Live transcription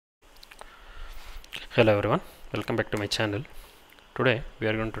Hello everyone, welcome back to my channel. Today we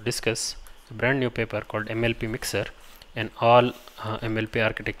are going to discuss a brand new paper called MLP-Mixer, an all MLP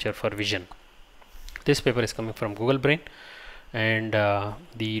architecture for vision. This paper is coming from Google Brain, and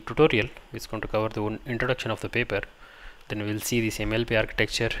the tutorial is going to cover the introduction of the paper. Then we will see this MLP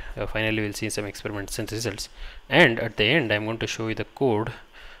architecture. Finally we will see some experiments and results, and at the end I am going to show you the code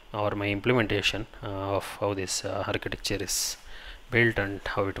or my implementation of how this architecture is built and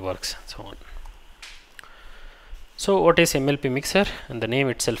how it works and so on. So what is MLP-Mixer? And the name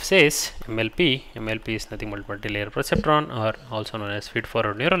itself says MLP. MLP is nothing but multi-layer perceptron, or also known as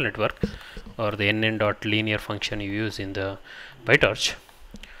feed-forward neural network, or the NN dot linear function you use in the PyTorch,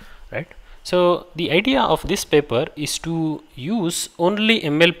 right? So the idea of this paper is to use only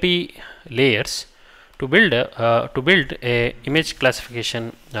MLP layers to build a image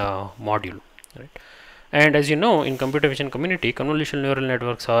classification module, right? And as you know, in computer vision community, convolutional neural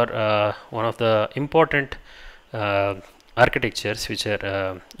networks are one of the important architectures which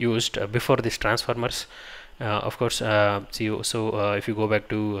are used before these transformers. Of course, if you go back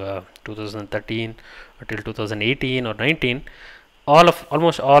to 2013 until 2018 or 19,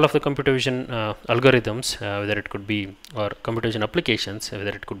 almost all of the computer vision algorithms, whether it could be, or computer vision applications, whether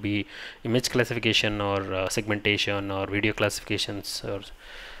it could be image classification or segmentation or video classifications or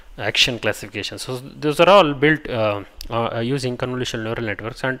action classification, so those are all built using convolutional neural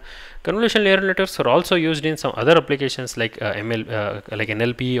networks. And convolutional neural networks are also used in some other applications like like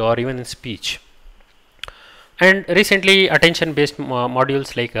NLP or even in speech. And recently attention based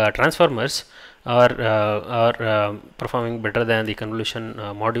modules like transformers are performing better than the convolution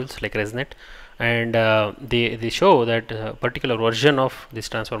modules like ResNet, and they show that a particular version of this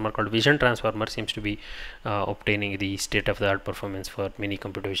transformer called vision transformer seems to be obtaining the state of the art performance for many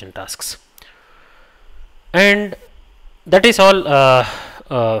computer vision tasks. And that is all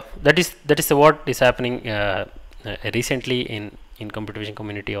that is what is happening recently in computer vision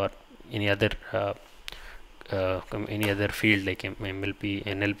community or any other field like MLP,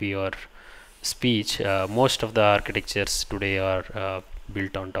 NLP or speech. Most of the architectures today are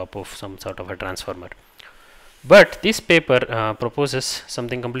built on top of some sort of a transformer, but this paper proposes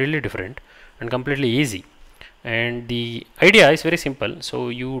something completely different and completely easy. And the idea is very simple. So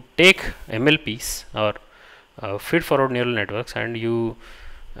you take MLPs or feed forward neural networks, and you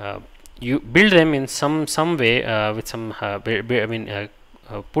build them in some way with some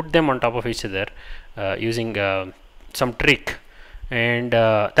put them on top of each other using some trick, and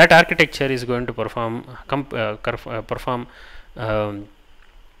that architecture is going to perform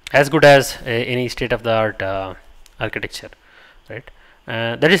as good as any state of the art architecture, right?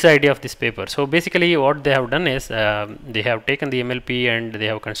 That is the idea of this paper. So basically what they have done is they have taken the MLP and they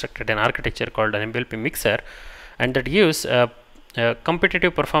have constructed an architecture called an MLP-Mixer, and that gives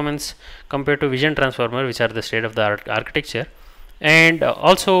competitive performance compared to vision transformer, which are the state of the art architecture. And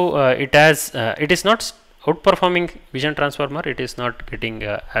also it is not outperforming vision transformer. It is not getting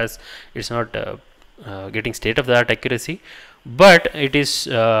getting state of the art accuracy, but it is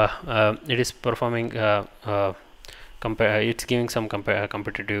performing it's giving some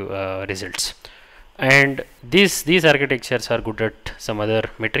competitive results. And these architectures are good at some other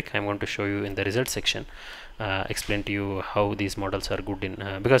metric. I'm going to show you in the results section, explain to you how these models are good in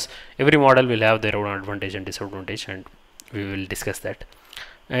because every model will have their own advantage and disadvantage, and we will discuss that.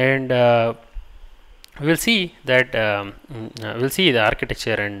 And we will see that we'll see the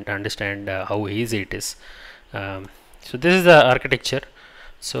architecture and understand how easy it is. So this is the architecture.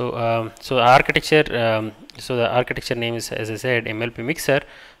 So the architecture name is, as I said, MLP-Mixer.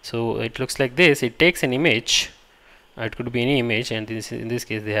 So it looks like this. It takes an image. It could be any image, and in this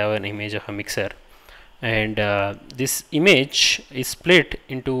case they have an image of a mixer, and this image is split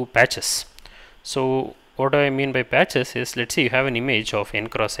into patches. So what do I mean by patches is, let's say you have an image of n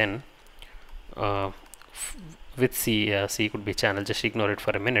cross n with C. C could be channel, just ignore it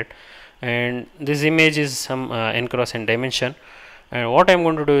for a minute, and this image is some n cross n dimension. And what I'm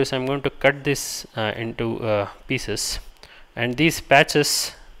going to do is I'm going to cut this into pieces, and these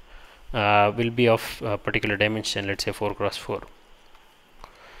patches will be of particular dimension, let's say 4 cross 4.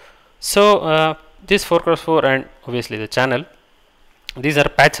 So this 4 cross 4 and obviously the channel, these are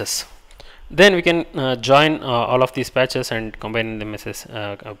patches. Then we can join all of these patches and combine them as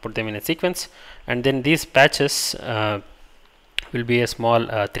put them in a sequence, and then these patches will be a small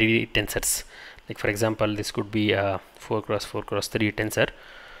 3D tensors. Like for example, this could be a 4 cross 4 cross 3 tensor.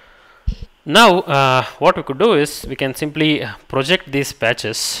 Now what we could do is we can simply project these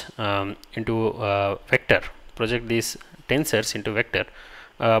patches into vector, project these tensors into vector.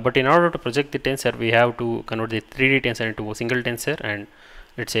 But in order to project the tensor, we have to convert the 3D tensor into a single tensor, and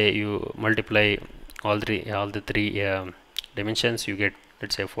let's say you multiply all the three dimensions, you get,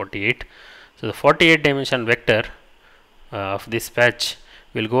 let's say, 48. So the 48 dimension vector of this patch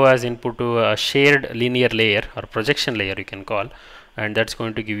will go as input to a shared linear layer or projection layer, you can call, and that's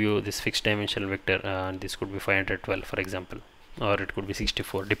going to give you this fixed dimensional vector, and this could be 512 for example, or it could be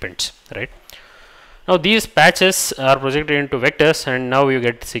 64, depends, right? Now these patches are projected into vectors, and now you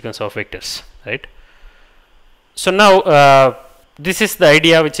get the sequence of vectors, right? So now this is the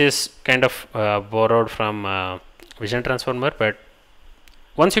idea which is kind of borrowed from vision transformer, but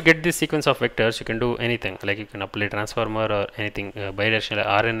once you get this sequence of vectors, you can do anything, like you can apply transformer or anything, bidirectional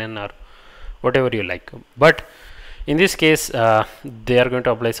RNN or whatever you like. But in this case, they are going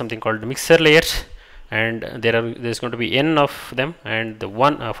to apply something called mixer layers, and there's going to be n of them, and the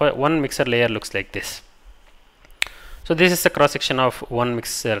one mixer layer looks like this. So this is the cross section of one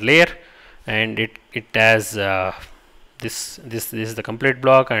mixer layer, and it has this is the complete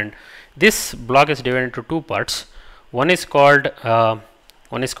block, and this block is divided into two parts. One is called a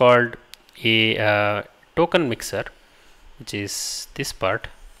token mixer, which is this part,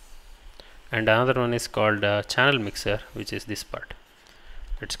 and another one is called channel mixer, which is this part.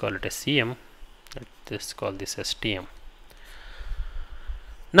 Let's call it a CM. Let's call this as TM.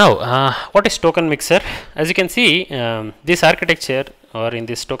 Now what is token mixer? As you can see, this architecture, or in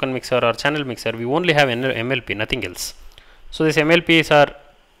this token mixer or channel mixer, we only have MLP, nothing else. So these MLPs are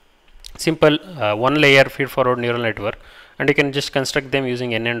simple one layer feed forward neural network, and you can just construct them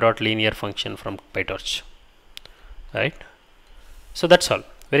using nn.linear function from PyTorch, right? So that's all,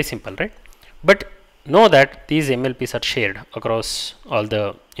 very simple, right? But know that these MLPs are shared across all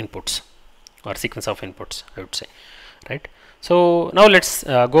the inputs or sequence of inputs, I would say, right? So now let's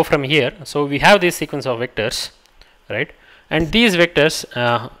go from here. So we have this sequence of vectors, right? And these vectors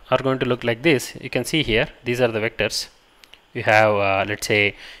are going to look like this. You can see here, these are the vectors. You have let's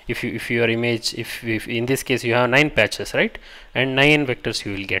say, if your image, if in this case you have 9 patches, right, and 9 vectors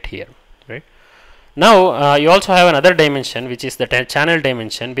you will get here, right? Now you also have another dimension, which is the channel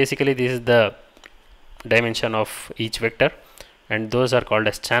dimension. Basically this is the dimension of each vector, and those are called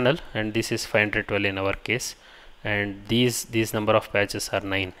as channel, and this is 512 in our case, and these number of patches are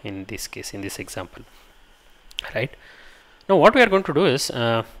 9 in this case, in this example, right? Now what we are going to do is we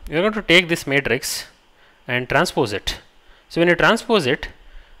are going to take this matrix and transpose it. So when you transpose it,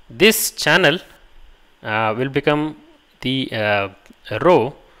 this channel will become the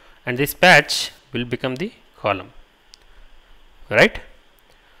row, and this patch will become the column, right?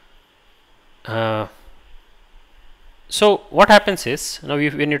 So what happens is, now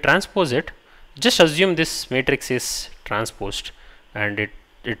when you transpose it, just assume this matrix is transposed, and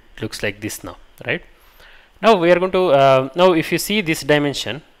it looks like this now, right? Now we are going to now if you see this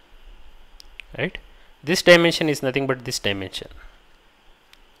dimension, right, this dimension is nothing but this dimension,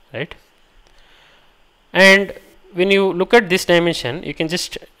 right? And when you look at this dimension, you can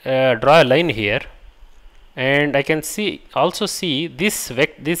just draw a line here, and I can also see this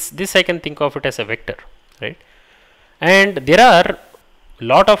this I can think of it as a vector, right? And there are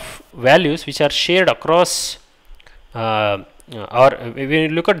lot of values which are shared across or when you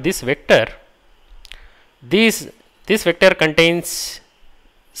look at this vector, this vector contains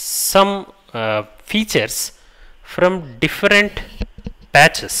some features from different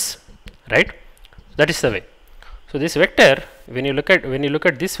patches, right? That is the way. So this vector, when you look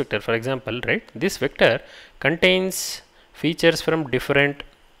at this vector, for example, right, this vector contains features from different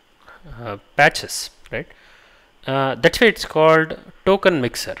patches, right? That's why it's called token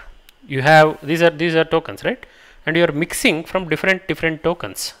mixer. You have these are tokens, right, and you are mixing from different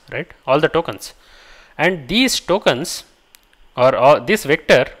tokens, right, all the tokens, and these tokens or this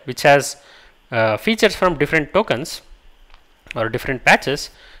vector which has features from different tokens or different patches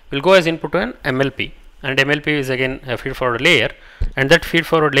will go as input to an MLP, and MLP is again a feed forward layer, and that feed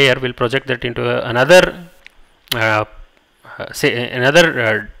forward layer will project that into another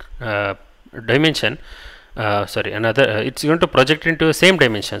dimension. It's going to project into the same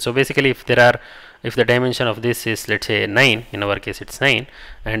dimension. So basically, if the dimension of this is, let's say, 9, in our case it's 9,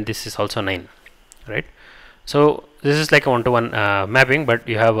 and this is also 9, right? So this is like a one-to-one mapping, but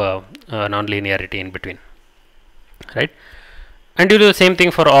you have a non-linearity in between, right? And you do the same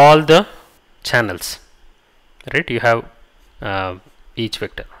thing for all the channels, right? You have each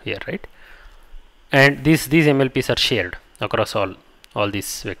vector here, right? And these MLPs are shared across all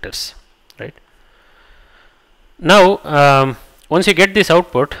these vectors, right? Now once you get this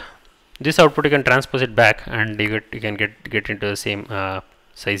output you can transpose it back, and you can get into the same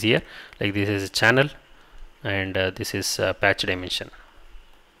size here. Like this is a channel, and this is patch dimension.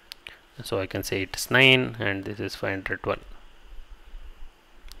 So I can say it's 9, and this is 512.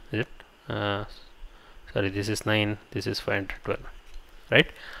 Is it? sorry, this is 9, this is 512, right?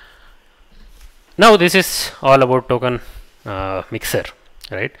 Now this is all about token mixer,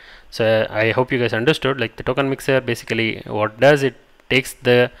 right? So I hope you guys understood. Like the token mixer, basically what does, it takes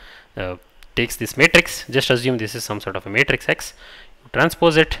the takes this matrix. Just assume this is some sort of a matrix X,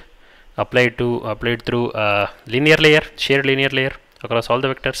 transpose it, apply it through a linear layer, shared linear layer across all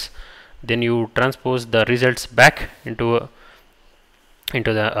the vectors. Then you transpose the results back into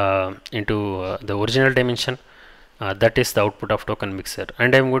the original dimension. That is the output of token mixer,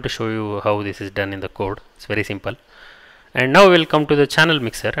 and I am going to show you how this is done in the code. It's very simple. And now we'll come to the channel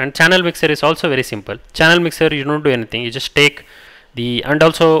mixer, and channel mixer is also very simple. Channel mixer, you don't do anything, you just take the, and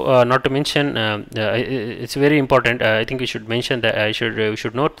also not to mention, it's very important, I think we should mention that, we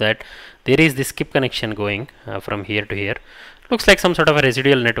should note that there is this skip connection going from here to here. Looks like some sort of a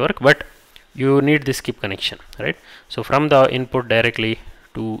residual network, but you need this skip connection, right? So from the input directly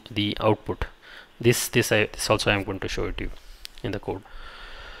to the output, this also I am going to show it to you in the code.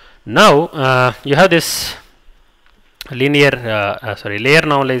 Now you have this linear layer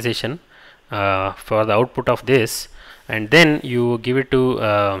normalization for the output of this, and then you give it to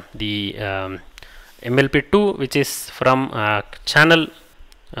the MLP2, which is from channel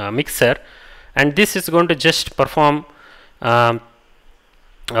mixer, and this is going to just perform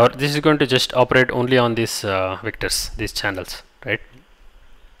or this is going to just operate only on these vectors, these channels, right,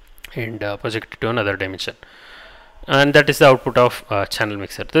 and project it to another dimension, and that is the output of channel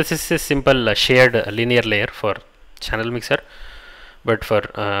mixer. This is a simple shared linear layer for channel mixer, but for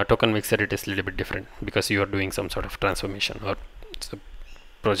token mixer it is a little bit different because you are doing some sort of transformation or it's a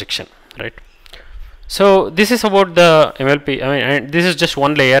projection, right? So this is about the MLP. I mean, and this is just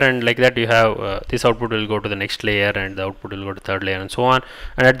one layer, and like that you have this output will go to the next layer, and the output will go to third layer, and so on.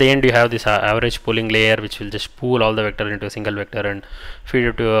 And at the end you have this average pooling layer, which will just pool all the vector into a single vector and feed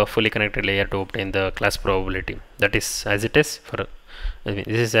it to a fully connected layer to obtain the class probability. That is as it is for. I mean,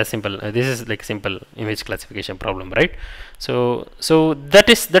 this is as simple. This is like simple image classification problem, right? So that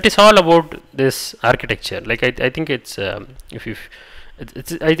is all about this architecture. Like I think it's I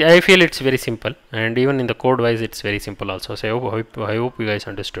feel it's very simple, and even in the code wise it's very simple also. So I hope you guys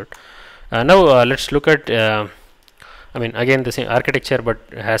understood. Now let's look at I mean, again the same architecture, but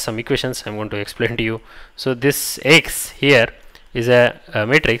has some equations I'm going to explain to you. So this X here is a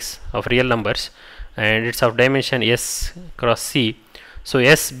matrix of real numbers, and it's of dimension S cross C. So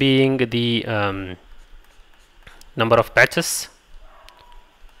S being the number of patches,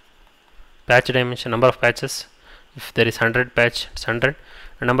 patch dimension, number of patches. If there is 100 patch, it's 100.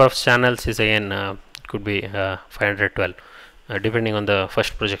 The number of channels is again could be 512, depending on the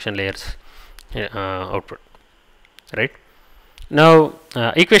first projection layers output, right? Now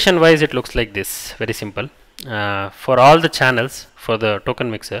equation wise it looks like this, very simple. For all the channels for the token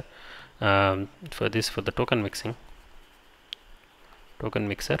mixer, for the token mixer.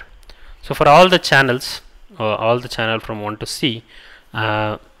 So for all the channels, all the channel from 1 to C,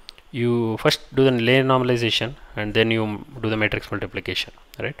 you first do the layer normalization, and then you do the matrix multiplication,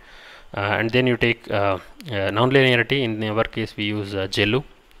 right? And then you take non-linearity. In our case we use Gelu.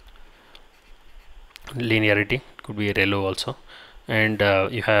 Linearity could be Relu also, and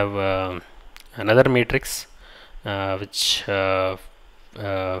you have another matrix which other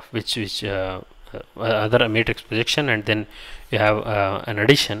matrix projection, and then you have an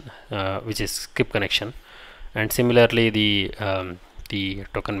addition which is skip connection, and similarly the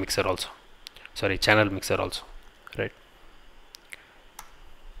token mixer also, sorry, channel mixer also, right?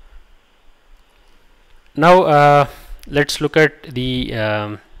 Now let's look at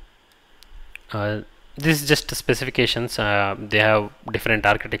the this is just the specifications. They have different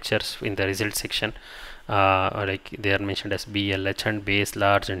architectures in the result section, like they are mentioned as BLH and base,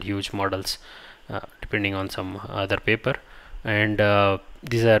 large and huge models, depending on some other paper, and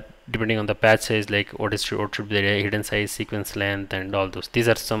these are depending on the patch size, like what should be the hidden size, sequence length, and all those. These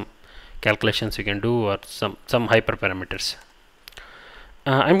are some calculations you can do, or some hyperparameters.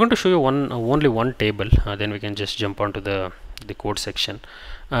 I'm going to show you only one table, then we can just jump onto the code section.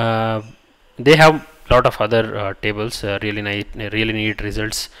 They have lot of other tables, really neat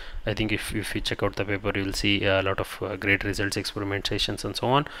results. I think if you check out the paper, you will see a lot of great results, experimentations, and so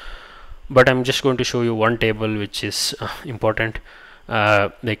on. But I'm just going to show you one table which is important.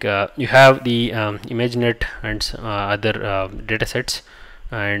 Like you have the ImageNet and other data sets,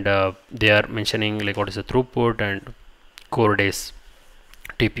 and they are mentioning like what is the throughput and core days,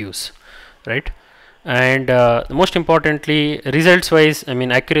 TPUs, right? And most importantly, results wise, I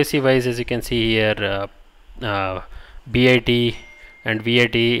mean accuracy wise, as you can see here, BIT and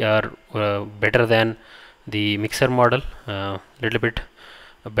VIT are better than the mixer model, little bit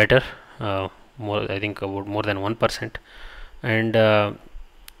better, more, I think about more than 1%.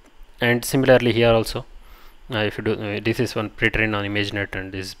 And similarly here also, if you do this is one pre-trained on ImageNet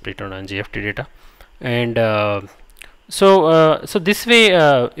and this is pre-trained on GFT data. And so this way,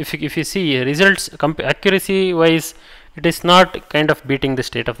 if you see results accuracy wise, it is not kind of beating the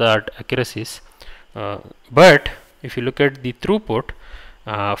state of the art accuracies, but if you look at the throughput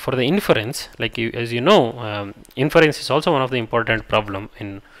for the inference, like as you know, inference is also one of the important problem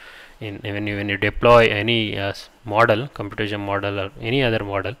in when you deploy any model, computation model or any other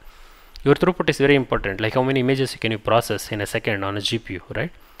model. Your throughput is very important, like how many images can you process in a second on a GPU, right?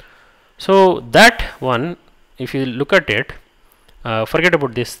 So that one, if you look at it, forget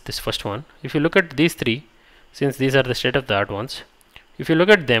about this first one. If you look at these three, since these are the state of the art ones, if you look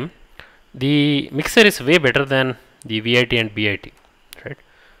at them, the mixer is way better than the VIT and BIT,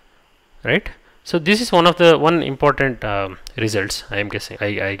 right? So this is one of the important results, I am guessing.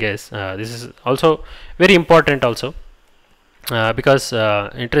 I guess this is also very important also, because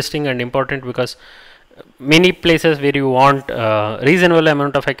interesting and important, because many places where you want reasonable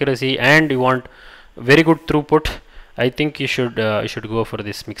amount of accuracy and you want very good throughput, I think you should go for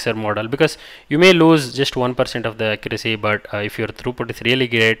this mixer model, because you may lose just 1% of the accuracy, but if your throughput is really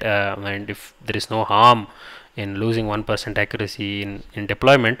great, and if there is no harm in losing 1% accuracy in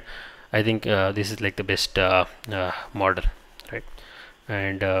deployment, I think this is like the best model, right?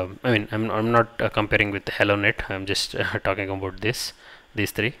 And I mean, I'm not comparing with HelloNet. I'm just talking about these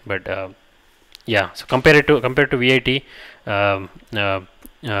three. But yeah, so compared to VIT,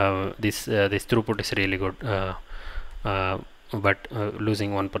 this throughput is really good, but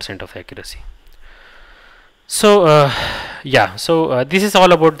losing 1% of accuracy. So yeah, so this is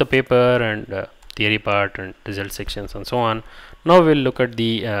all about the paper and theory part and result sections and so on. Now we'll look at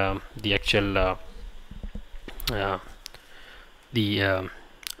the actual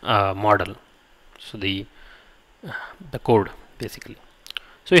model. So the code basically.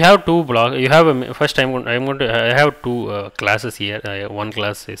 So you have two blocks. You have first I have two classes here. One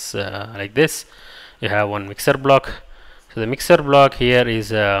class is like this. You have one mixer block. So the mixer block here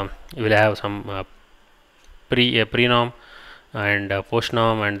is you will have some pre-norm and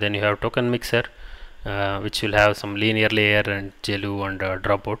post-norm, and then you have token mixer, which will have some linear layer and GLU and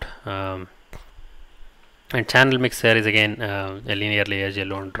dropout. And channel mixer is again a linear layer,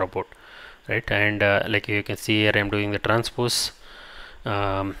 GLU and dropout, right? And like you can see here, I'm doing the transpose,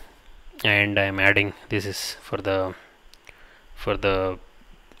 and I'm adding, this is for the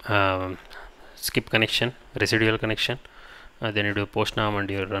skip connection, residual connection. Then you do post norm and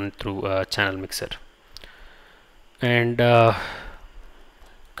you run through channel mixer. And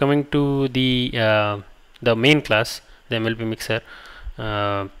coming to the main class, the MLP-Mixer,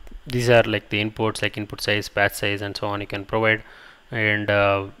 these are like the inputs, like input size, patch size, and so on you can provide. And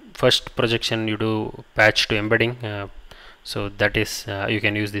first projection you do patch to embedding, so that is you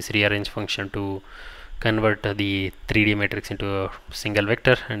can use this rearrange function to convert the 3D matrix into a single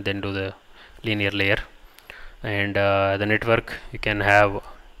vector and then do the linear layer. And the network, you can have,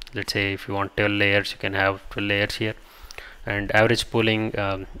 let's say if you want 12 layers, you can have 12 layers here. And average pooling,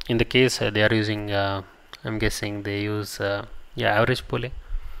 in the case they are using, I'm guessing they use yeah, average pooling,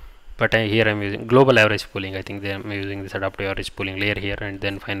 but here I'm using global average pooling. I think they are using this adaptive average pooling layer here, and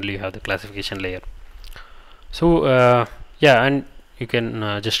then finally you have the classification layer. So yeah, and you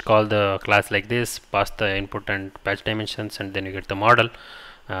can just call the class like this, pass the input and patch dimensions, and then you get the model,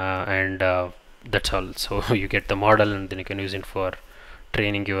 and that's all. So you get the model, and then you can use it for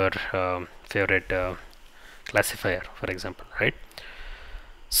training your favorite classifier, for example, right?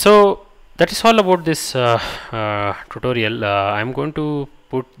 So that is all about this tutorial. I'm going to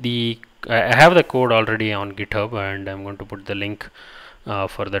put the I have the code already on GitHub, and I'm going to put the link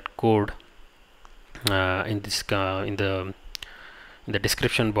for that code in this in the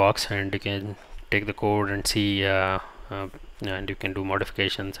description box, and you can take the code and see, and you can do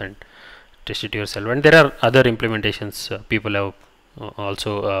modifications and test it yourself. And there are other implementations people have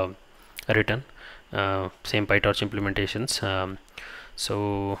also written, same PyTorch implementations.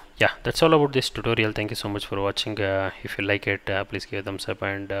 So yeah, that's all about this tutorial. Thank you so much for watching. If you like it, please give a thumbs up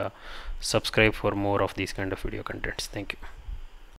and subscribe for more of these kind of video contents. Thank you.